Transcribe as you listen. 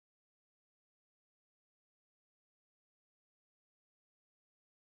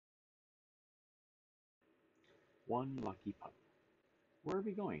One lucky pup. Where are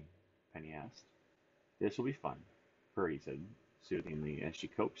we going? Penny asked. This will be fun, Purdy said soothingly as she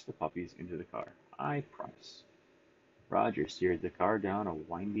coaxed the puppies into the car. I promise. Roger steered the car down a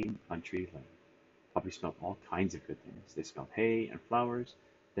winding country lane. Puppies smelled all kinds of good things. They smelled hay and flowers.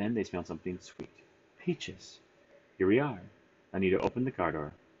 Then they smelled something sweet. Peaches. Here we are. Anita opened the car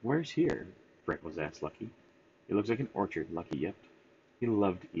door. Where's here? Freckles asked Lucky. It looks like an orchard, Lucky yipped. He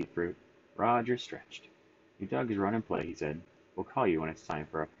loved to eat fruit. Roger stretched. You dogs run and play, he said. We'll call you when it's time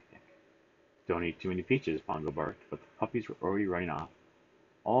for a picnic. Don't eat too many peaches, Pongo barked, but the puppies were already running off.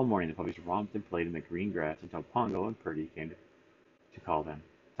 All morning the puppies romped and played in the green grass until Pongo and Purdy came to call them.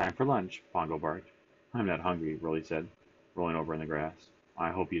 Time for lunch, Pongo barked. I'm not hungry, Rolly said, rolling over in the grass.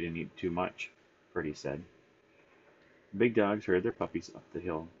 I hope you didn't eat too much, Purdy said. The big dogs herded their puppies up the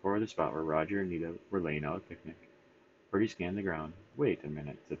hill toward the spot where Roger and Nita were laying out a picnic. Purdy scanned the ground. Wait a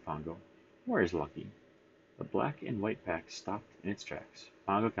minute, said Pongo. Where's Lucky? The black and white pack stopped in its tracks.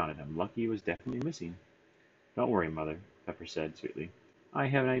 Pongo counted them. Lucky was definitely missing. Don't worry, Mother, Pepper said sweetly. I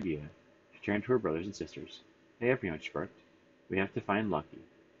have an idea. She turned to her brothers and sisters. Hey, everyone, she barked. We have to find Lucky.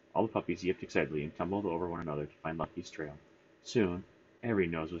 All the puppies yipped excitedly and tumbled over one another to find Lucky's trail. Soon, every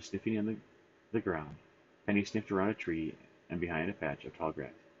nose was sniffing in the ground. Penny sniffed around a tree and behind a patch of tall grass.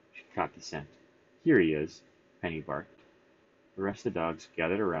 She caught the scent. Here he is, Penny barked. The rest of the dogs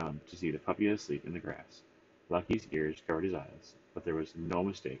gathered around to see the puppy asleep in the grass. Lucky's ears covered his eyes, but there was no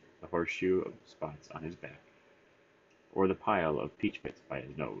mistake the horseshoe of spots on his back, or the pile of peach pits by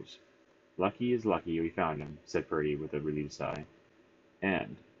his nose. Lucky is lucky we found him, said Purdy with a relieved sigh.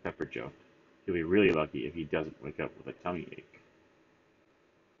 And, Pepper joked, he'll be really lucky if he doesn't wake up with a tummy ache.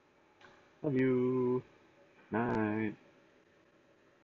 Love you. Night.